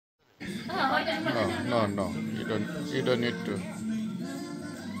No, no, you don't need to.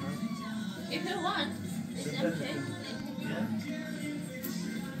 If you want, it's okay.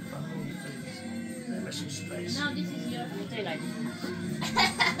 Now this is your daylight.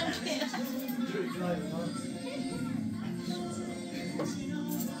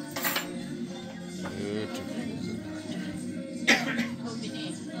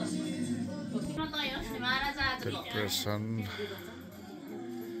 Preparation.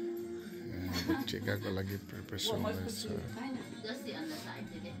 Chicago lagi preparation. Just the other side.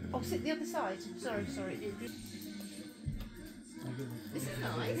 Oh, sit the other side. Sorry. This is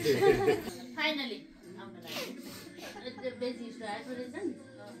nice. Finally. The busy drive for reason.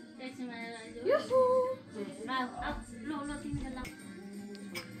 Taxi man. Yoo-hoo! Up. Low, thing the lamp.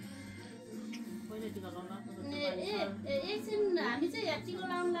 एकछिन हामी चाहिँ यात्रीको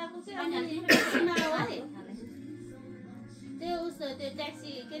लाउन लागेको चाहिँ अनि त्यो उस त्यो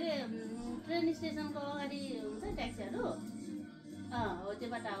ट्याक्सी के अरे ट्रेन स्टेसनको अगाडि हुन्छ ट्याक्सीहरू हो त्यो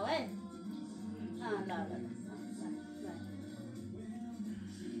बाटो हो है ल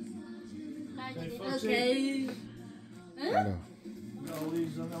Okay. Hello. No,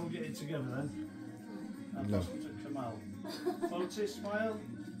 we'll get it together then. No. Kamal. Photo, smile.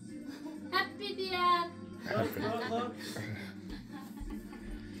 Happy dear. Look.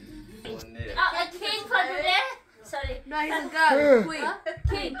 Oh, a king for today? Sorry. No, he's a girl.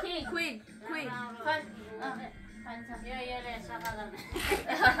 Queen. Queen. Fun. Yeah, sama kan.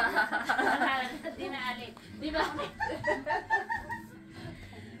 Dina Ali. Dina.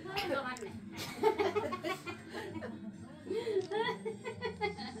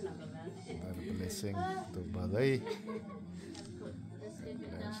 Blessing to Baday.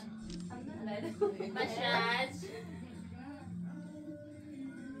 Massage.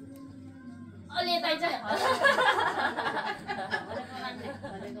 Oleh taja.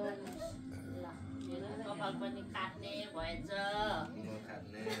 Kapal पनि काट्ने भएछ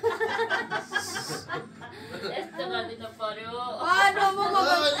यस्तो गरिदिनु पर्यो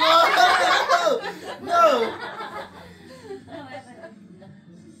No!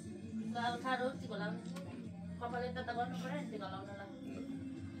 उठारो टिको लाउनु कपाल यता त गर्नु पर्यो नि टिको लाउनलाई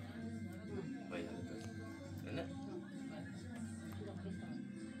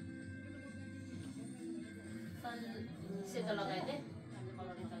सेतो लगाइदे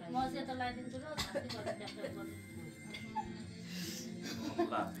म सेतो लगाइदिन्छु ल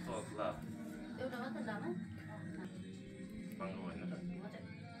एउटा मात्र लामा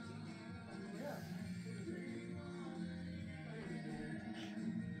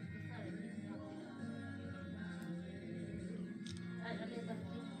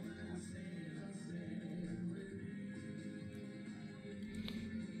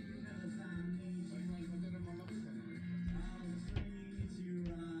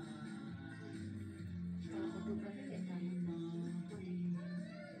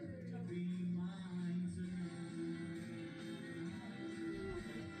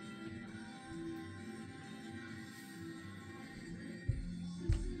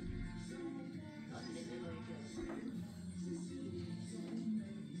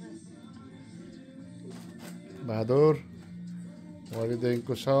Bahadur, what are you doing,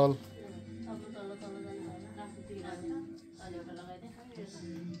 Kushal?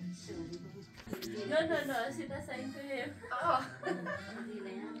 No, Sita saying to him.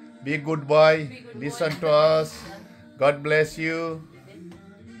 Be good boy, listen to us. God bless you.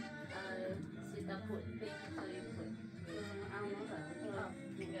 Sita put big so you put.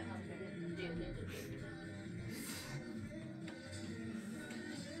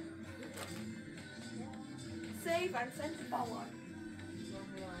 Save and send forward.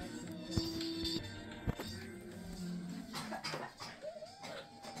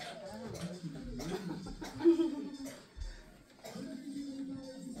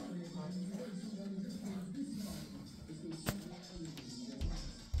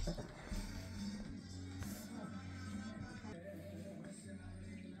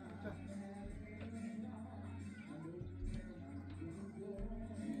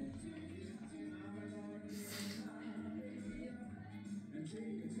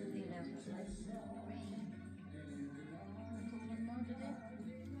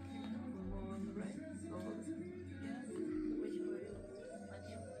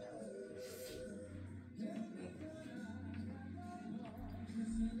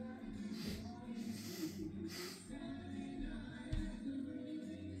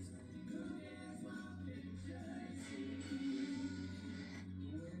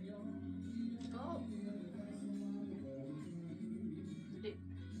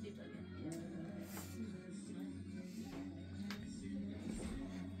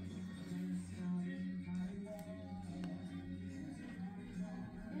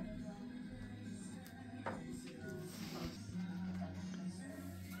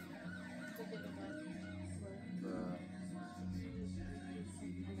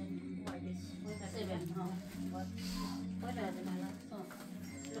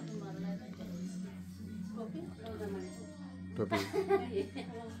 Topi.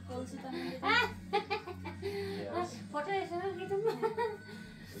 Photo हेर्छ कि त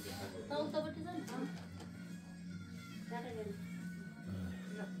उतापट्टि छ नि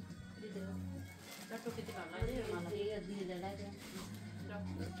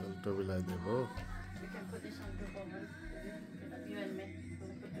Topi लगाइदिएको हो We can put this on top of it. You and me. We'll put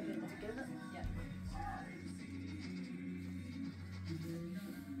it together. Yeah.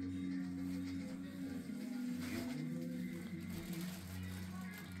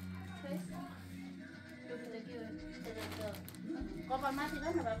 कपाल माथि छ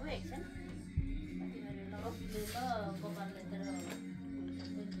नि बाबु एकछिन कपालले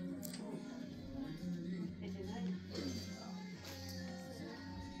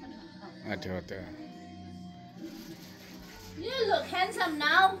आठ्यो You look handsome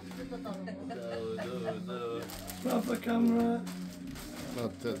now. Grab the camera.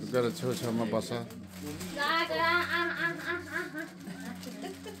 गएर छेउछाउमा बस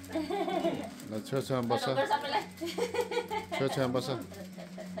ल छेउछाउमा बस छेउछाउमा बस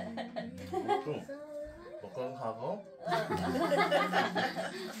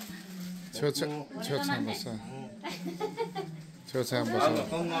छेउछाउमा बस छेउछाउमा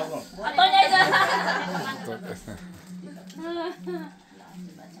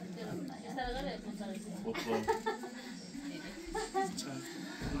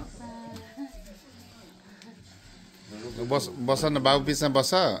बस बस न बाबु बिचमा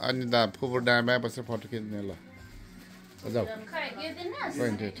बस अनि दा फुपू डाँडा बाँ बसेर फोटो खिच्ने ल जाऊ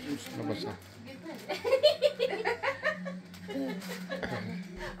पोइन्टेड ल बस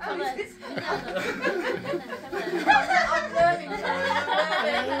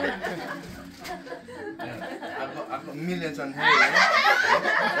I've got millions on here.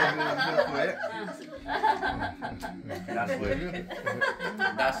 That's for you.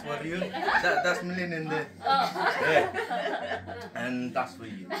 That's for you. That's million in there. Yeah. And that's for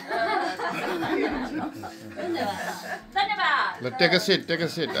you. Let's take a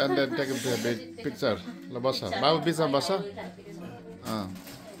seat and then take a picture. ल बस बाबु बिचमा बस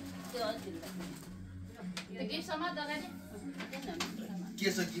के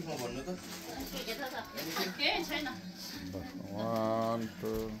छ गिफ्टमा भन्नु त? छैन 1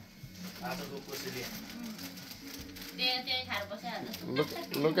 2 आजको कसरी? त्यही खाएर बसिहाल्छ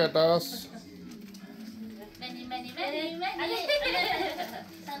Look at us. Many.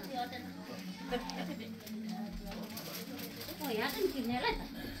 Oh, यहाँ पनि किन्नेलाई त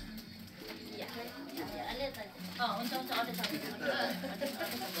हुन्छ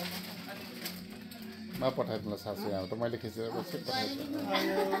मा पठाइदिनु सासू यहाँ त मैले खिचेर पछि पठाइदिनु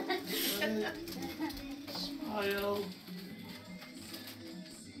Smile.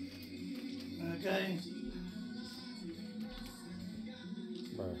 Again.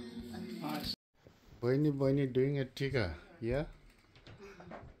 Nice. बहिनी doing a tika, yeah?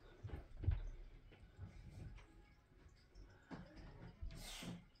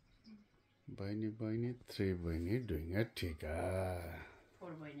 बहिनी 3 बहिनी doing a tika.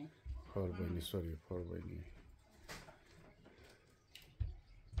 4 बहिनी 4 बहिनी, sorry, 4 बहिनी.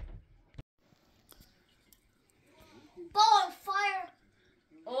 Ball of fire.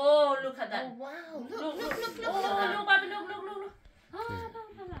 Oh, look at that. Oh, wow. Look, Look. Bobby, look.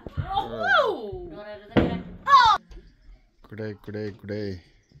 Kuday.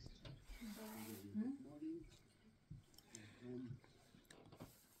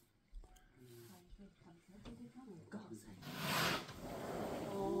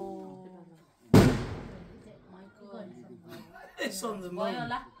 It's on the moon.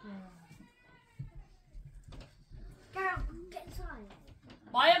 Carol, get inside.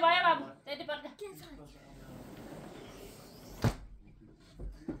 भयो बाबु त्यति पर्छ Get inside.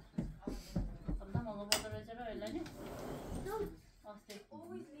 भन्दा महँगो पर्दो रहेछ र यसलाई नि No. अस्ति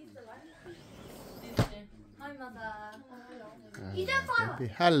Always leave the light. Tuesday. Hi, Mother. You don't fire.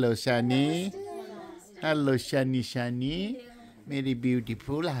 Hello, Shani. Very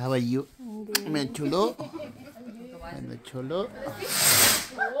beautiful. How are you? मैं चलो.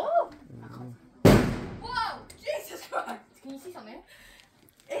 Whoa! Jesus Christ! Can you see something?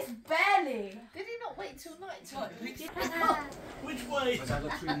 It's barely. Did he not wait till night time? Which way? I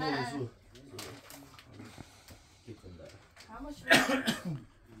got 3 more as well. How much?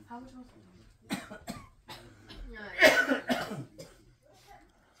 How much was it? No.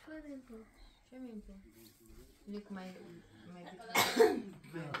 Swimming pool. Look, my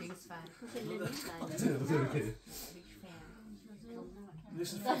biggest fan. Big fan. This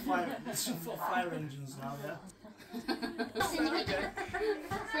is for fire engines now, yeah?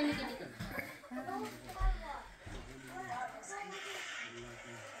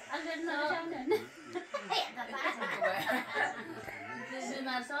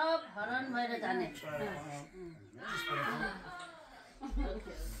 टिभीमा सब हरण भएर जाने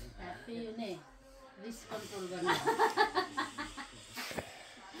happy हुने रिस control गर्ने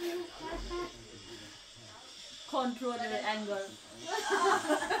control anger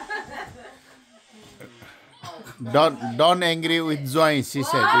Don't angry with Joy, she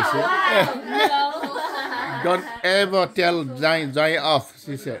said. Don't ever tell Joy off,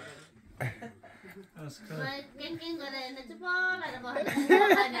 she said. That's good.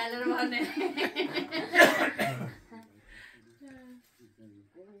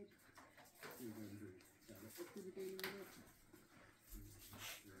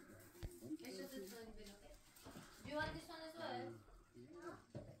 You want this one as well?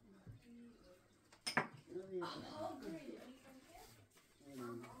 Oh, great.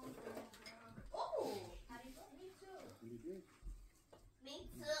 Oh, me too. Me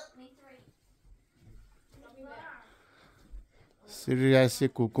too. Me three. Seriously,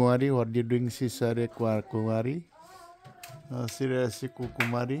 Kukumari, what are you doing, Sisare Kukumari? Seriously,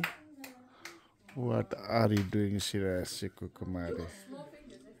 Kukumari, what are you doing, seriously, Kukumari?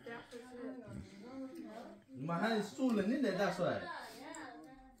 My hand is swollen, isn't it? That's why.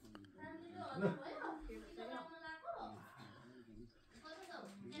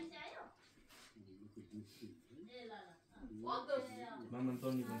 Mama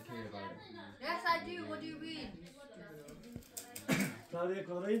don't even care about it. Yes, I do. What do you mean? Claudia,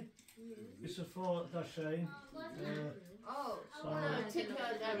 Claudia, this is for that Shane. Oh. Tika.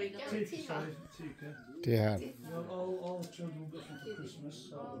 Tihar. All the children got them for Christmas,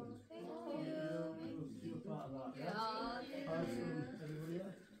 so you're part of that, yeah? Hi from everybody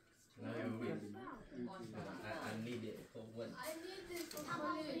else. No, wait. I need it for one. I need this for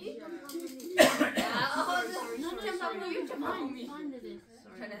college.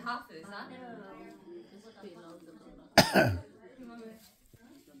 Trying to half this, huh?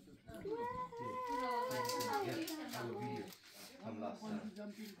 Come last time.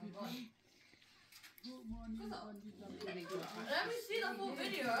 Let me see the full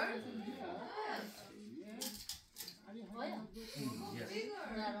video.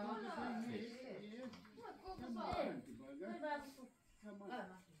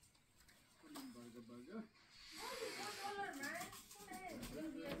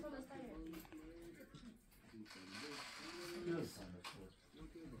 Yes.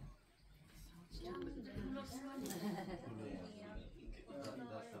 That's the biggest one.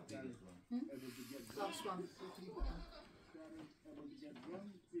 Last one.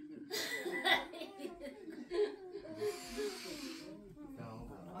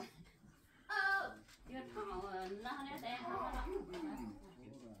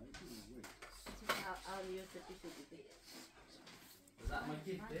 I'll use the tissue. Is that my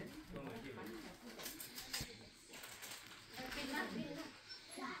gift there? No, my gift.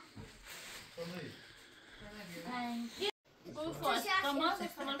 For me. Thank you. Who first? Come on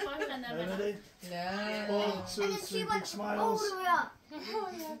first and then Ready? Yeah. 1, 2, 3, big smiles.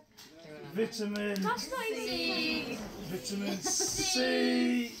 Vitamin. Vitamin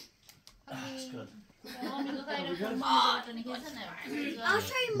C. That's good. I'll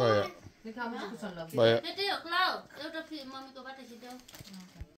show you Bye. Bye.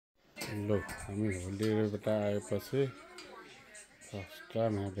 Look, हामी होलीबाट आएपछि first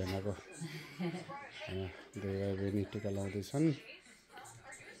time यहाँ भेनाको दुई भाइ बहिनी टिका लाउँदैछन्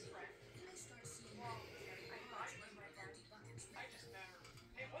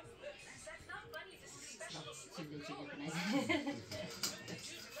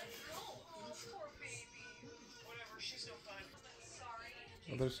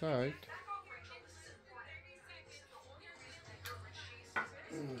Other side.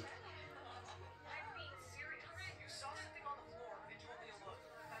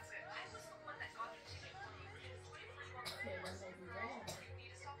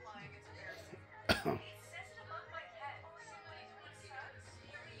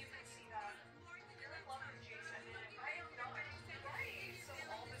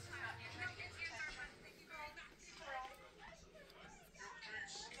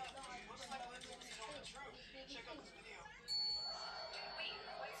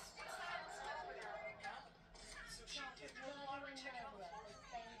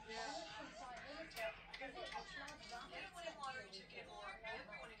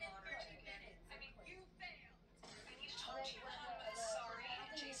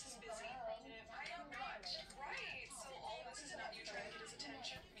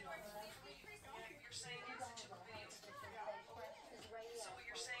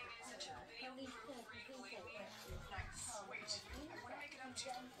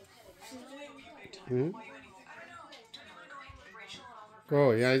 को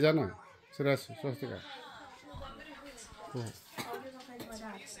यहाँ आइज न सुरज स्वस्तिका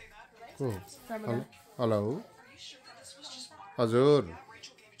को हेलो हजुर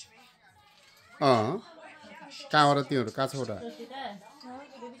कहाँबाट तिमीहरू कहाँ छ उता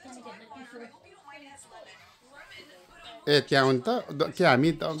ए त्यहाँ हो नि त के हामी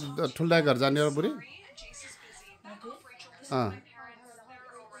ठुल्दाई घर जाने हो बुढी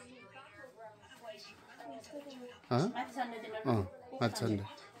अच्छा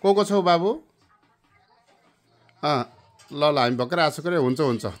को छौ बाबु ल हामी भर्खर आएको करे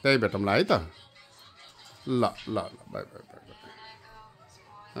हुन्छ त्यही भेटौँला है त ल ल ल बाई बाई बाई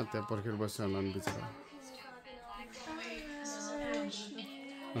बाई त्यहाँ पर्खेर बस्यो होला नि बिचरा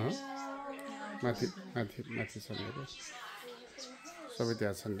माथि माथि माथि छन् अरे सबै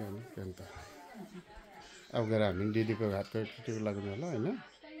त्यहाँ छन् नि के अन्त अब गएर हामी दिदीको घाटको टिकट लाग्ने होला होइन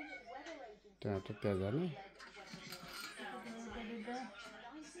त्यहाँ जाने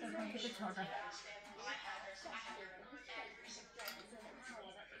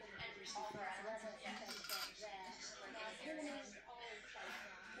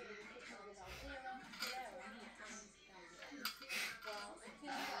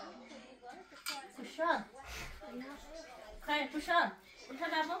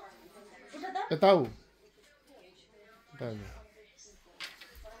यता आऊ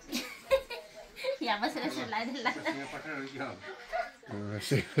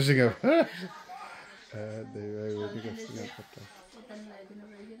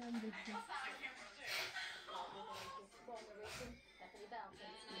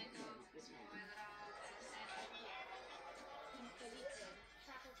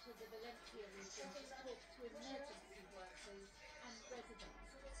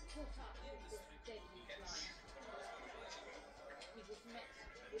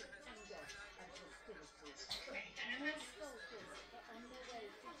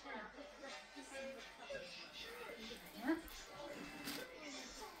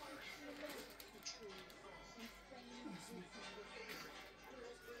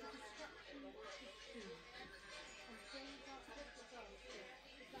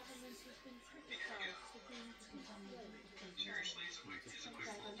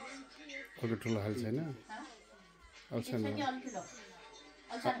अरू ठुलो हाल छैन छैन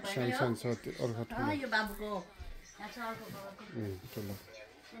सानो छ अर्को ठुलो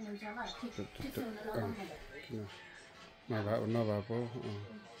नभएको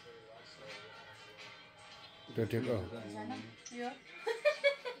त्यो ठिक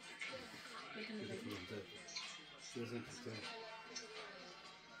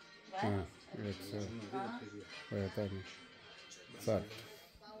सात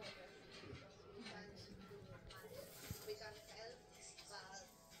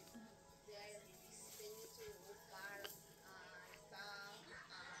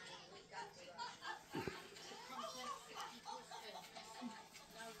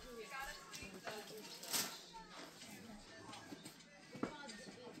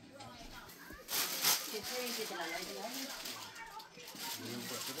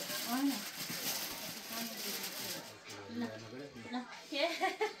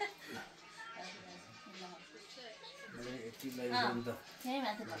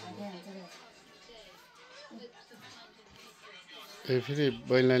ए फेरि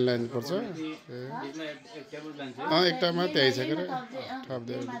बैनी लानुपर्छ एकटामा त्यही छ के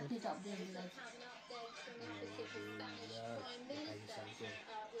थप्दै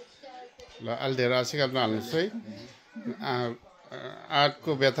ल अलि धेरै आशीर्वाद हाल्नुहोस् है आर्टको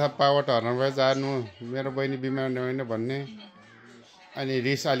व्यथा पावट हराउनु भए जानु मेरो बहिनी बिमार नभएन भन्ने अनि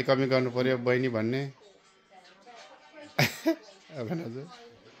रिस अलिक कमी गर्नु पर्यो बहिनी भन्ने हजुर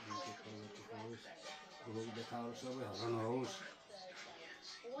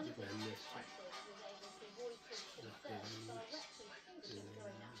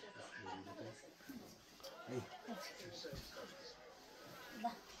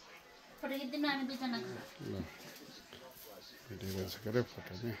फोटो खिच्दिनु हामी दुईजना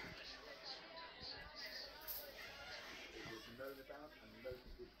फोटो नि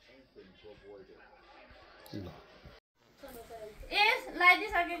ए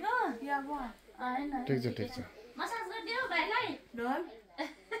लगाइदिसकेको ठिक छ मसाज गरिदियो भाइलाई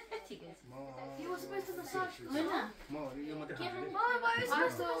ठिकै छ You were supposed to massage. होइन Mom, I was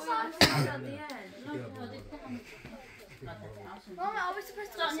supposed to massage him at the end. Mom, are we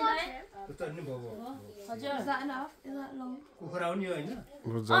supposed to massage him? हजुर Is that enough? Is that long? कुखुराको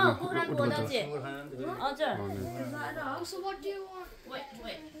हो दाजु हजुर Is that enough? So what do you want? Wait.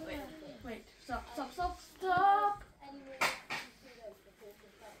 Wait, stop.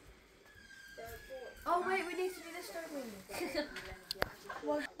 Oh wait, we need to do this, don't we?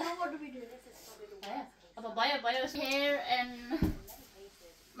 Now what do we do? अब भयो भयो hair and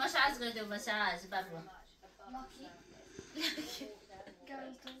massage गरिदियो massage बाबु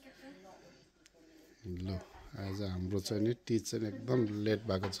ल आज हाम्रो चाहिँ नि टी चाहिँ एकदम लेट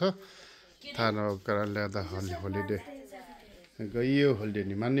भएको छ थाहा नभएको कारणले गर्दा होलिडे गइयो होलिडे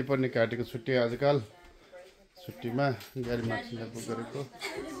नि मान्नै पर्ने काटेको छुट्टी आजकल छुट्टीमा गाडी मार्क्सिन बुक गरेको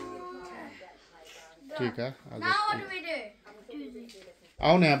ठीक है आज Now what do we do?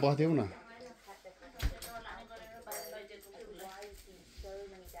 आऊ न यहाँ बस्देऊ न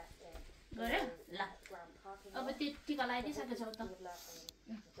गरे ल अब त्यो टिका लगाइदिइसकेको छौ त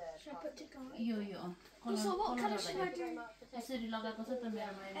Should I put tick on? यो So what colour should I do? यसरी लगाएको छ त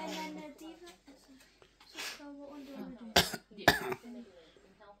मेरोमा And then diva. So what one do I do?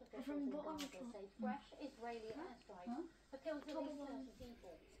 From the bottom or top?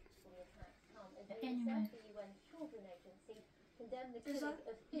 Anyway. Is that?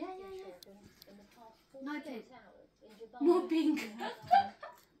 No pink. No pink.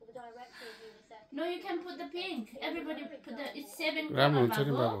 No, you can put the pink. Everybody put the. It's 7 राम्रो color हुन्छ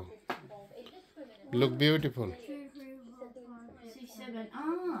नि babu. बाबु look beautiful 2, 3, 4, 5. 6, 7.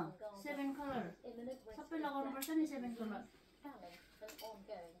 7 color. सबै लगाउनु पर्छ नि 7 color.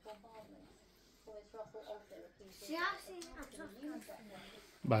 See, I see.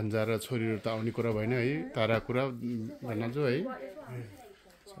 भान्जा र छोरीहरू त आउने कुरा भएन है तारा कुरा भन्न जो है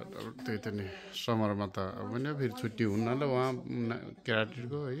त्यही त नि समरमा त अब नि फेरि छुट्टी हुन्न ल उहाँ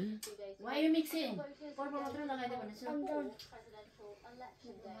केटाकेटीको है Why are you mixing? Purple मात्रै लगाइदियो भने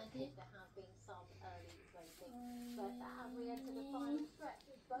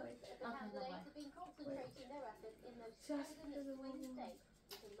चाहिँ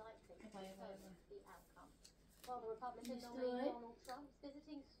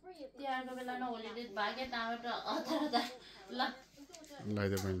तिहारको बेला न होलिडे भाग्यो त्यहाँबाट हतार ल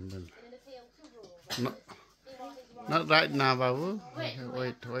लगाइदियो बहिनी Not right now, Babu.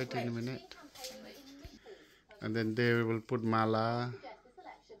 Wait in a minute. And then they will put mala.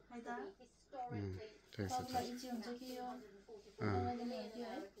 Takes it.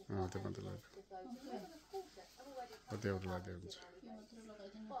 But they would like them.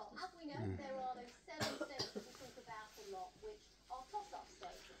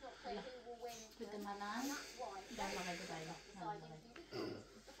 Put the malan. Dan लगाइदियो बाहिर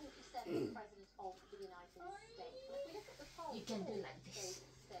You can do like this.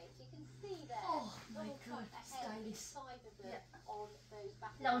 Oh my god, stylish.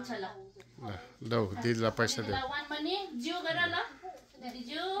 ल उठ ल ल दिदीलाई पैसा ल दियो one money जिउ गर ल दिदी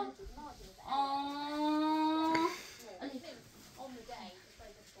जिउ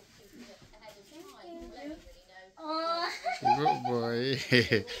Good boy.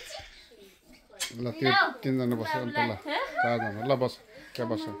 ल त्यो तिनजना बस्छ अन्त ल चारजना ल बस त्यहाँ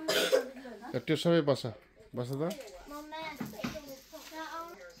बस्छ त्यो सबै बस्छ बस्छ त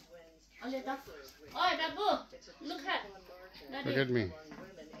Oi, babu, look at. Look at me.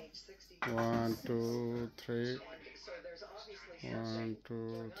 1, 2, 3. 1,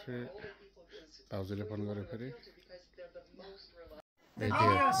 2, 3. भाउजूले phone गर्यो फेरि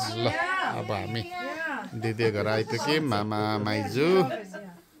ल अब हामी दिदी घर आइपुग्यो कि मामा माइजू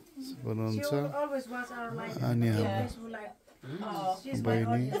हुनुहुन्छ अनि हाम्रो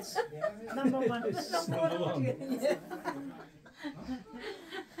बहिनी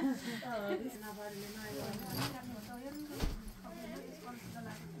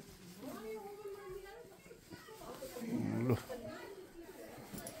ल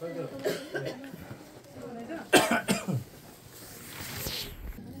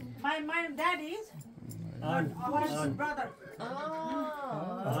My daddy's wife's brother.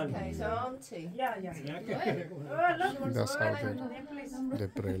 Oh, okay, so auntie. Yeah. That's how they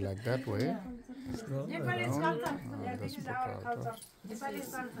pray like that way. Nepalese culture. Yeah, this is our culture. Nepalese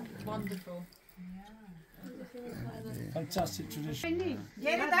culture. Wonderful. Fantastic tradition.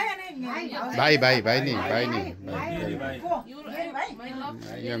 Bye ni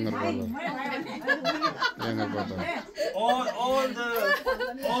younger brother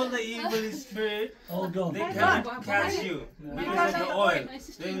all the evil spirit they cannot catch you because of the oil.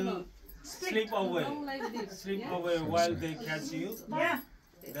 They will slip away while they catch you. Yeah.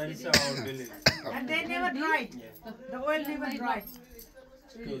 That is our belief. And they never dry. The oil never dry.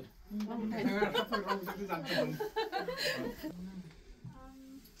 Good.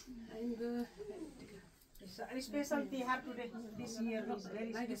 It's a special Tihar today. This year is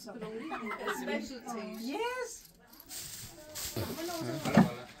very special. Specialty. Yes.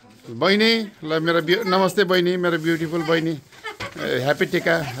 बहिनी ल मेरो नमस्ते बहिनी मेरो beautiful बहिनी happy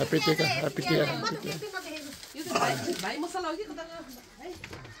टिका happy टिका happy टिका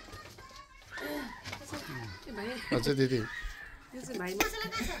अच्छा दिदी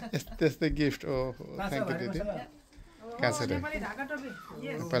त्यस्तै गिफ्ट ओ थ्याङ्क यू दिदी कहाँ छ रे नेपाली ढाका टोपी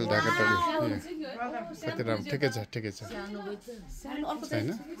कति राम्रो ठिकै छ होइन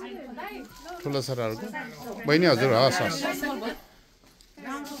ठुलो छ र अर्को बहिनी हजुर हस् हस्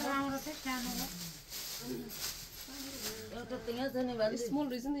Small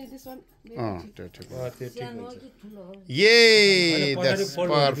reason is this one. त्यो ठिक Yay! That's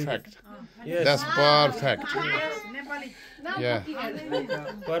perfect. That's perfect. Yeah.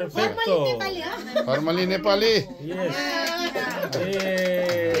 Perfecto. Formally Nepali. Yes.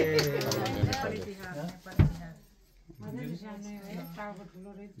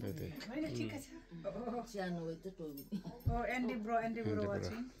 Oh, Andy bro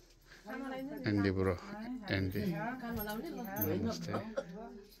watching. Andy bro. Andy. Namaste.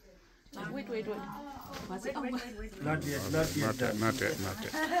 Wait. Not yet. Not yet.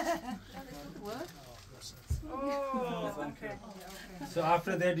 Oh, okay. So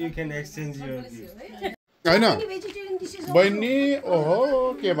after that you can exchange your gift. होइन बहिनी ओहो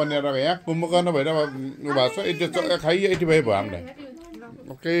के भनेर यहाँ कुम्भकर्ण भएर उ भएको छ यति खाइ यति भयो हामीलाई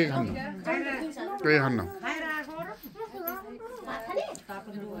केही खान्न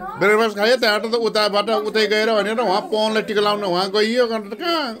ब्रेकफास्ट खायो त्यहाँबाट त उताबाट उतै गएर भनेर उहाँ पवनलाई टिका लाउन उहाँ गइयो अन्त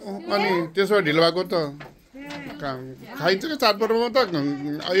कहाँ अनि त्यसो भए ढिलो भएको त खाइन्छ कि चाडपर्वमा त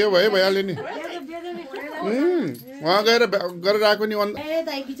यो भइहाल्यो नि उहाँ गएर आएको नि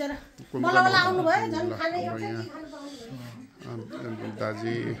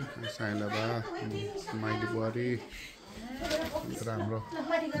दाजी साइलाबा माइली बुहारी हाम्रो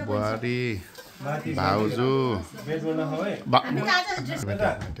बुहारी भाउजू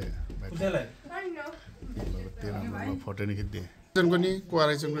फोटो नि खिचिदिए नि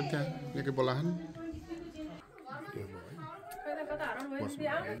कुवाराइसनको त्यहाँ निकै बोलाहन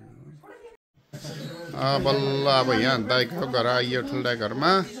बल्ल अब यहाँ दाइको घर आइयो ठुल्दा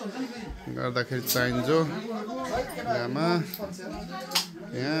घरमा गर्दाखेरि चाहिन्छ यहाँमा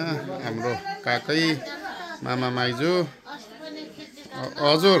यहाँ हाम्रो काकै मामा माइजू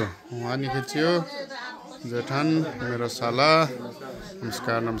हजुर उहाँ नि खिच्यो जेठान मेरो साला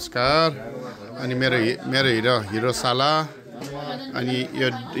नमस्कार अनि मेरो हिरो साला अनि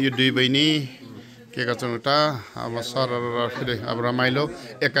यो दुई बहिनी के गर्छन् उता अब सर फेरि अब रमाइलो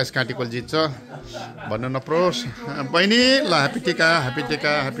 21 काँटीको जित्छ भन्नु नपरोस् बहिनी ल ह्याप्पी टिका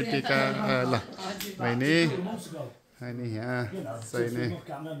ल बहिनी अनि यहाँ चाहिने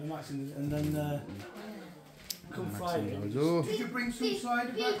हजुर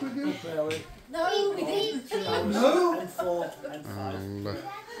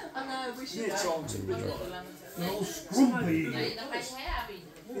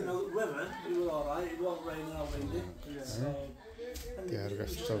तिहारका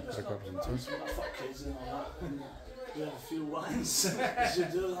चौतका हुन्छ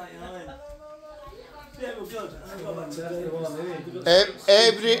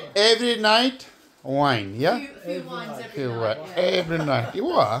every night wine, yeah? Every night. You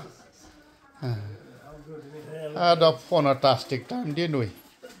are? Had a fantastic time, didn't we?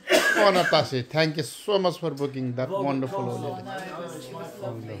 Fantastic. Thank you so much for booking that wonderful holiday.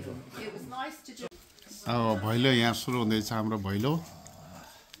 अब भैलो यहाँ सुरु हुँदैछ हाम्रो भैलो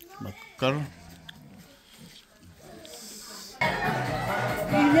भक्कर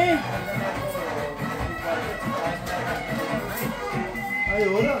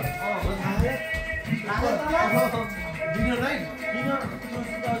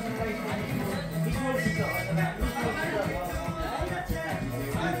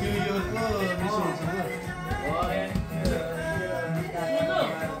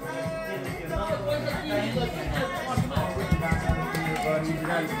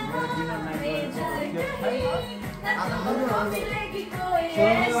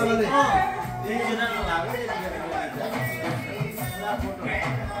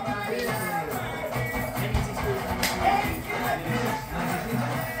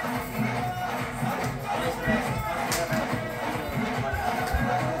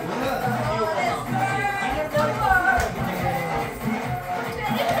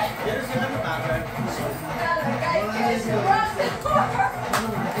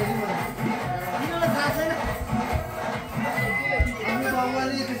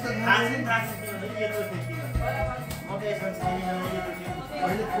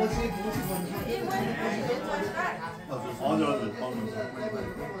I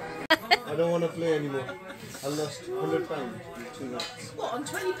don't want to play anymore. I lost £100 in 2 nights. What, on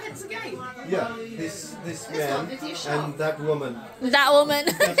 20 pence a game? Yeah, this man and that woman. That woman.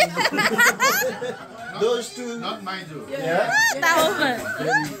 Those two. Not my joke. Yeah. That woman.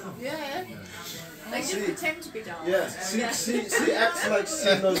 Yeah. They should pretend to be dumb. Yeah. She acts like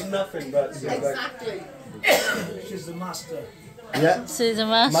she knows nothing, but she's like. Exactly. She's the master. Yeah. She's a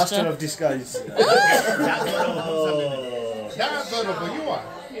Master master. of disguise.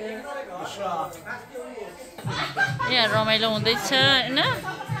 यहाँ रमाइलो हुँदैछ हैन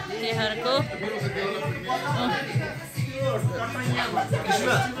तिहारको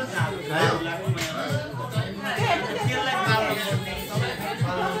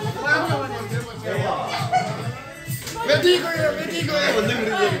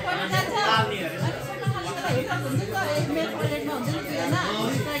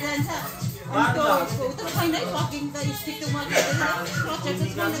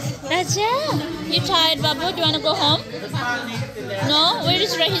Raja, you tired, Babu? Do you want to go home? No? Where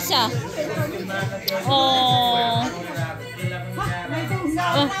is Rahisa? Oh.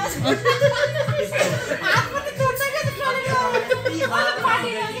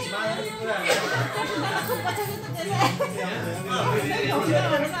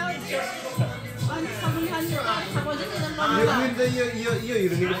 यो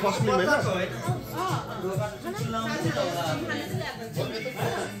हिरोनीको first name हैन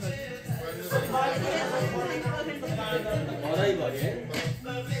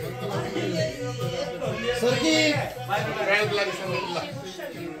सरकी ride लागि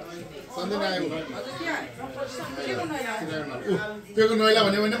सन्देन आयो त्यो नैला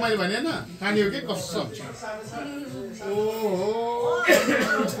भन्यो भने मैले भने हैन खानी हो के कसम ओहो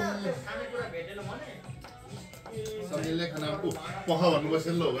सन्देनले खाना पख भन्नुपर्छ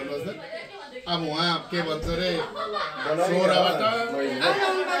ल गर्नुहोस् त अब उहाँ के भन्छ रे सोराबाट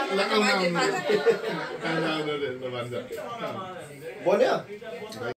लगाउन आउनु रे भन्छ बन्यो